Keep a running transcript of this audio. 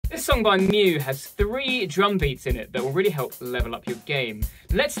This song by Mew has 3 drum beats in it that will really help level up your game.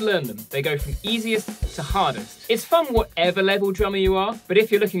 Let's learn them. They go from easiest to hardest. It's fun whatever level drummer you are, but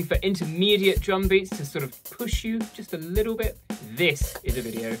if you're looking for intermediate drum beats to sort of push you just a little bit, this is a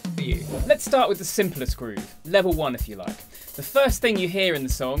video for you. Let's start with the simplest groove, level 1 if you like. The first thing you hear in the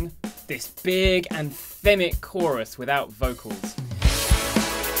song, this big anthemic chorus without vocals.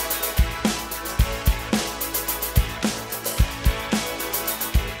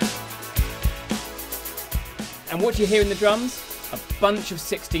 And what you hear in the drums? A bunch of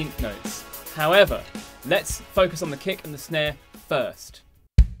 16th notes. However, let's focus on the kick and the snare first.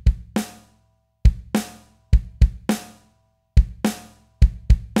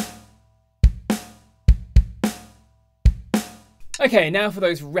 Okay, now for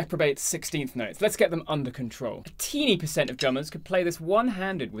those reprobate 16th notes. Let's get them under control. A teeny percent of drummers could play this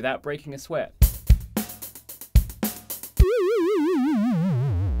one-handed without breaking a sweat.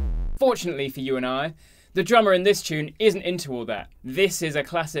 Fortunately for you and I, the drummer in this tune isn't into all that. This is a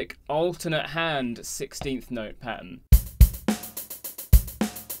classic alternate hand 16th note pattern.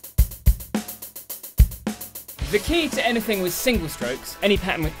 The key to anything with single strokes, any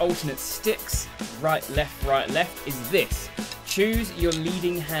pattern with alternate sticks, right, left, is this. Choose your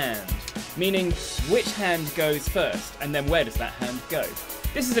leading hand, meaning which hand goes first, and then where does that hand go?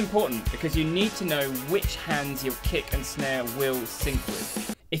 This is important because you need to know which hands your kick and snare will sync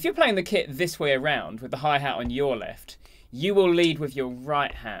with. If you're playing the kit this way around with the hi-hat on your left, you will lead with your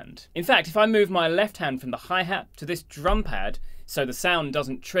right hand. In fact, if I move my left hand from the hi-hat to this drum pad so the sound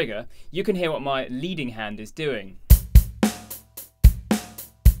doesn't trigger, you can hear what my leading hand is doing.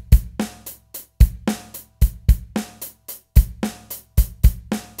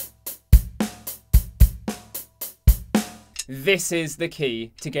 This is the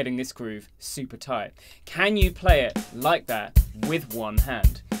key to getting this groove super tight. Can you play it like that with one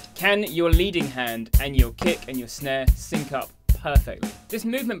hand? Can your leading hand and your kick and your snare sync up perfectly? This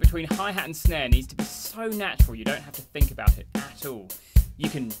movement between hi-hat and snare needs to be so natural you don't have to think about it at all. You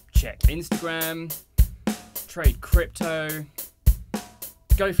can check Instagram, trade crypto,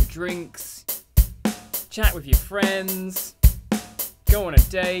 go for drinks, chat with your friends, go on a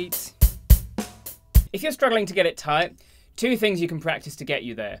date. If you're struggling to get it tight, 2 things you can practice to get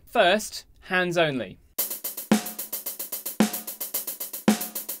you there. First, hands only.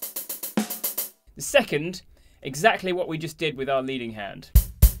 The second, exactly what we just did with our leading hand.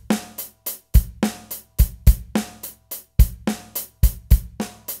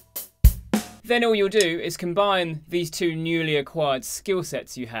 Then all you'll do is combine these 2 newly acquired skill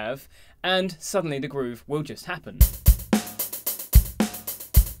sets you have, and suddenly the groove will just happen.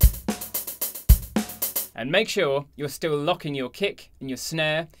 And make sure you're still locking your kick and your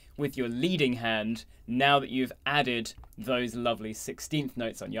snare with your leading hand now that you've added those lovely 16th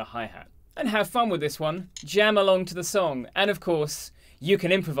notes on your hi-hat. And have fun with this one, jam along to the song, and of course, you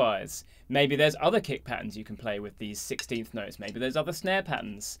can improvise. Maybe there's other kick patterns you can play with these 16th notes, maybe there's other snare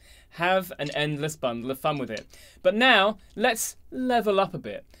patterns. Have an endless bundle of fun with it. But now, let's level up a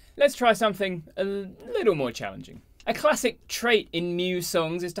bit. Let's try something a little more challenging. A classic trait in Mew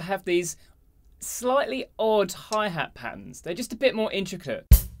songs is to have these slightly odd hi-hat patterns. They're just a bit more intricate.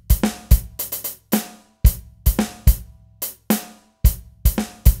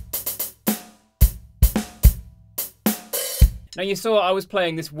 Now you saw I was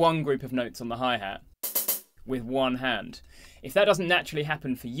playing this one group of notes on the hi-hat with one hand. If that doesn't naturally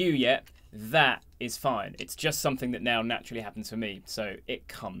happen for you yet, that is fine. It's just something that now naturally happens for me, so it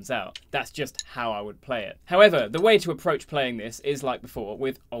comes out. That's just how I would play it. However, the way to approach playing this is like before,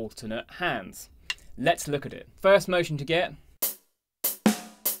 with alternate hands. Let's look at it. First motion to get.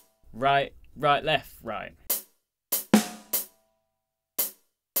 Right, left, right.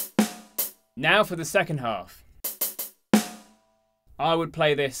 Now for the second half. I would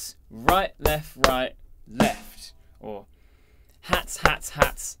play this right, left, or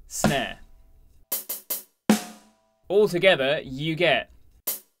hats, snare. All together, you get.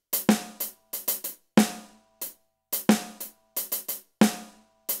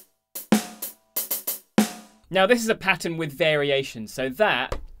 Now this is a pattern with variations, so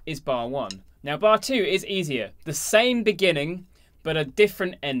that is bar 1. Now bar 2 is easier. The same beginning, but a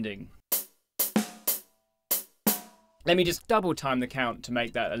different ending. Let me just double time the count to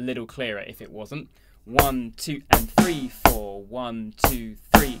make that a little clearer if it wasn't. 1, 2 and 3, 4. 1, 2,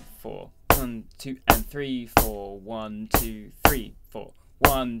 3, 4. 1, 2 and 3, 4. 1, 2, 3, 4.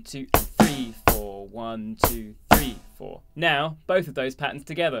 1, 2 and 3, 4. 1, 2, 3, 4. Now, both of those patterns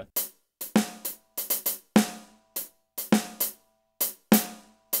together.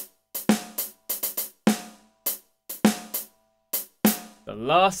 The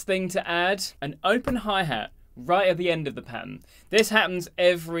last thing to add, an open hi-hat right at the end of the pattern. This happens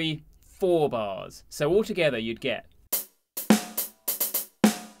every 4 bars, so altogether you'd get.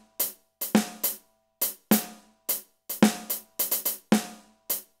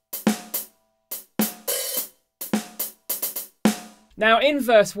 Now in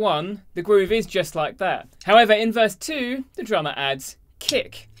verse 1, the groove is just like that. However, in verse 2, the drummer adds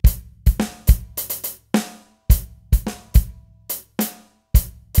kick.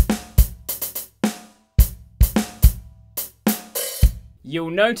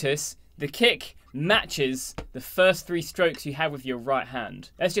 You'll notice the kick matches the first 3 strokes you have with your right hand.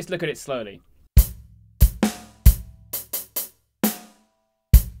 Let's just look at it slowly.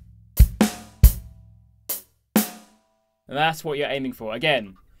 And that's what you're aiming for.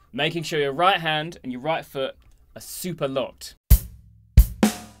 Again, making sure your right hand and your right foot are super locked.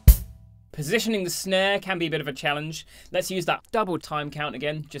 Positioning the snare can be a bit of a challenge. Let's use that double time count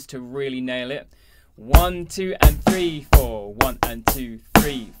again, just to really nail it. 1, 2, and 3, 4. 1 and 2,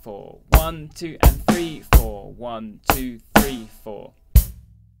 3, 4. 1, 2, and 3, 4. 1, 2, 3, 4.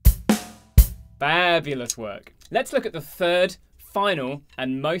 Fabulous work. Let's look at the third, final,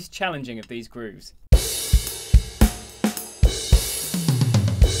 and most challenging of these grooves.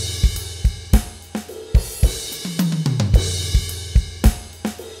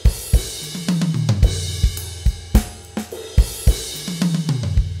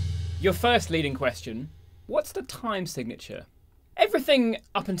 Your first leading question, what's the time signature? Everything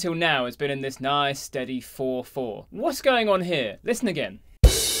up until now has been in this nice steady 4/4. What's going on here? Listen again.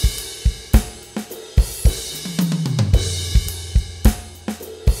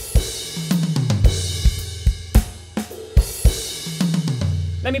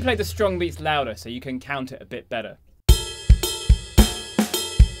 Let me play the strong beats louder so you can count it a bit better.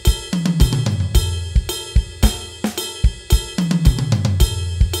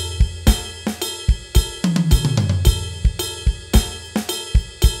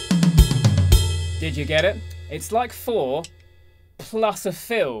 Did you get it? It's like 4 plus a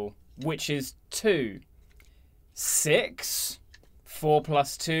fill, which is 2. 6, 4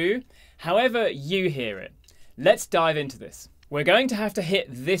 plus 2, however you hear it. Let's dive into this. We're going to have to hit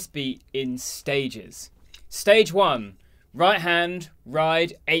this beat in stages. Stage 1, right hand,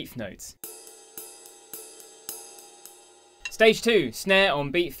 ride 8th notes. Stage 2, snare on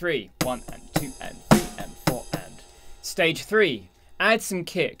beat 3. 1 and 2 and 3 and 4 and. Stage 3, add some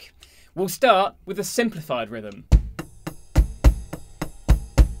kick. We'll start with a simplified rhythm.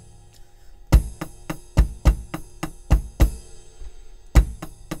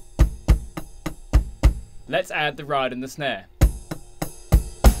 Let's add the ride and the snare.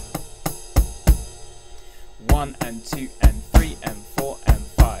 1 and 2 and 3 and 4 and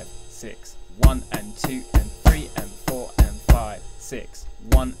 5, 6. 1 and 2 and 3 and 4 and 5, 6.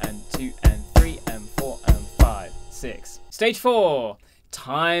 1 and 2 and 3 and 4 and 5, 6. Stage 4.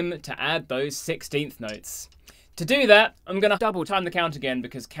 Time to add those 16th notes. To do that, I'm going to double time the count again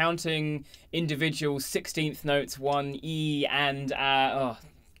because counting individual 16th notes, 1 E and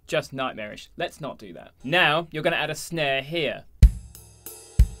just nightmarish. Let's not do that. Now, you're going to add a snare here.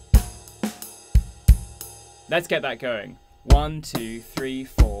 Let's get that going. 1, 2, 3,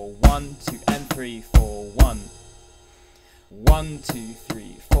 4, 1, 2, and 3, 4, 1. 1, 2,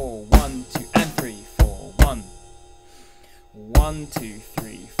 3, 4, 1, 2, and 3, 4, 1. 1, 2,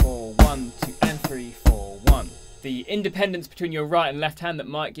 3, 4, 1, 2, and 3, 4, 1. The independence between your right and left hand that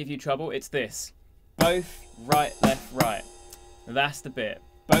might give you trouble, it's this. Both right, left, right. That's the bit.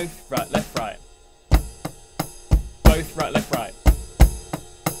 Both right, left, right. Both right, left, right.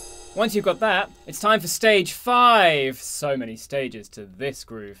 Once you've got that, it's time for stage 5. So many stages to this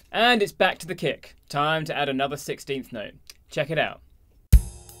groove. And it's back to the kick. Time to add another 16th note. Check it out.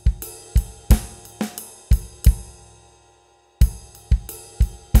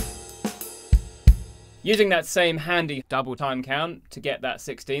 Using that same handy double time count to get that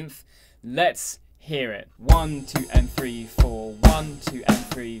 16th, let's hear it. 1, 2, and 3, 4, 1, 2, and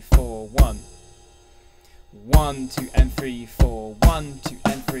 3, 4, 1. 1, 2, and 3, 4, 1, 2,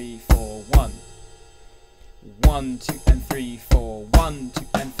 and 3, 4, 1. 1, 2, and 3, 4, 1, 2,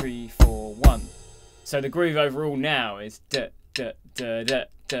 and 3, 4, 1. So the groove overall now is da da da da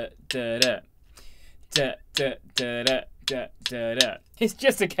da da da da da da da da da da. It's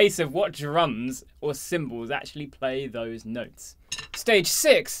just a case of what drums or cymbals actually play those notes. Stage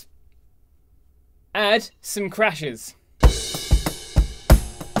 6. Add some crashes.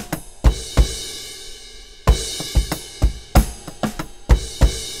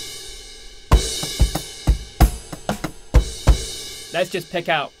 Let's just pick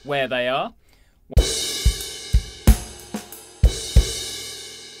out where they are.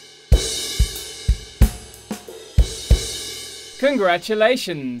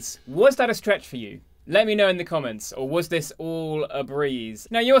 Congratulations! Was that a stretch for you? Let me know in the comments, or was this all a breeze?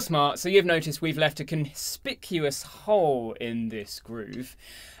 Now you're smart, so you've noticed we've left a conspicuous hole in this groove,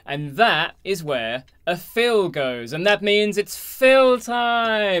 and that is where a fill goes, and that means it's fill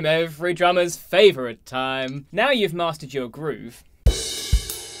time! Every drummer's favourite time. Now you've mastered your groove,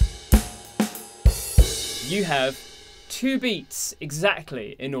 you have 2 beats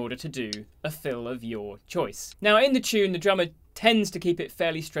exactly in order to do a fill of your choice. Now in the tune, the drummer tends to keep it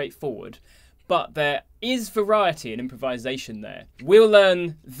fairly straightforward, but there is variety and improvisation there. We'll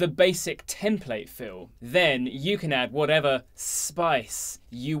learn the basic template fill, then you can add whatever spice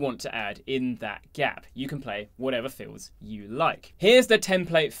you want to add in that gap. You can play whatever fills you like. Here's the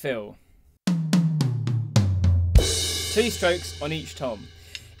template fill. 2 strokes on each tom.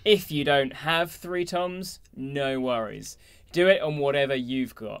 If you don't have 3 toms, no worries. Do it on whatever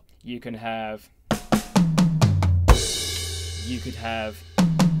you've got. You could have,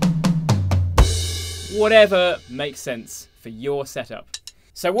 whatever makes sense for your setup.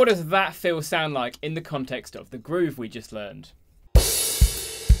 So what does that fill sound like in the context of the groove we just learned?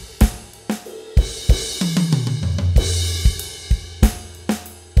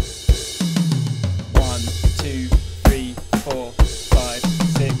 One, two, three, 4, 5,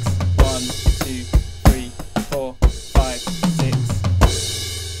 6. 1, 2, 3, 4, 5, 6.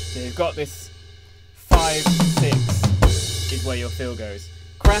 So you've got this 5, 6 is where your fill goes.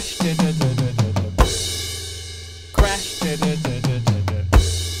 Crash, da da da da da da. Crash, da da da da da da.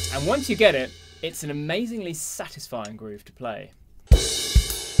 And once you get it, it's an amazingly satisfying groove to play.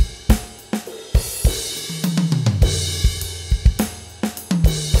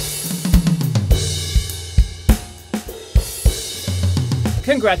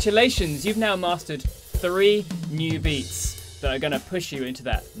 Congratulations, you've now mastered 3 new beats that are going to push you into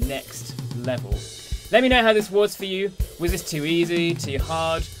that next level. Let me know how this was for you. Was this too easy, too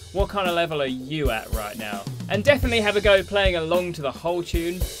hard? What kind of level are you at right now? And definitely have a go playing along to the whole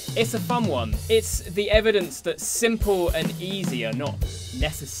tune. It's a fun one. It's the evidence that simple and easy are not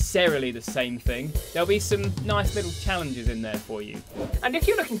necessarily the same thing. There'll be some nice little challenges in there for you. And if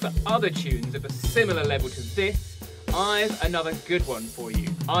you're looking for other tunes of a similar level to this, I've another good one for you.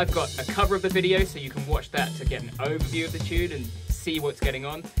 I've got a cover of the video so you can watch that to get an overview of the tune and see what's getting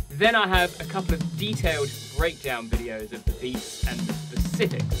on. Then I have a couple of detailed breakdown videos of the beats and the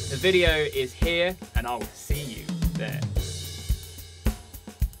specifics. The video is here and I'll see you there.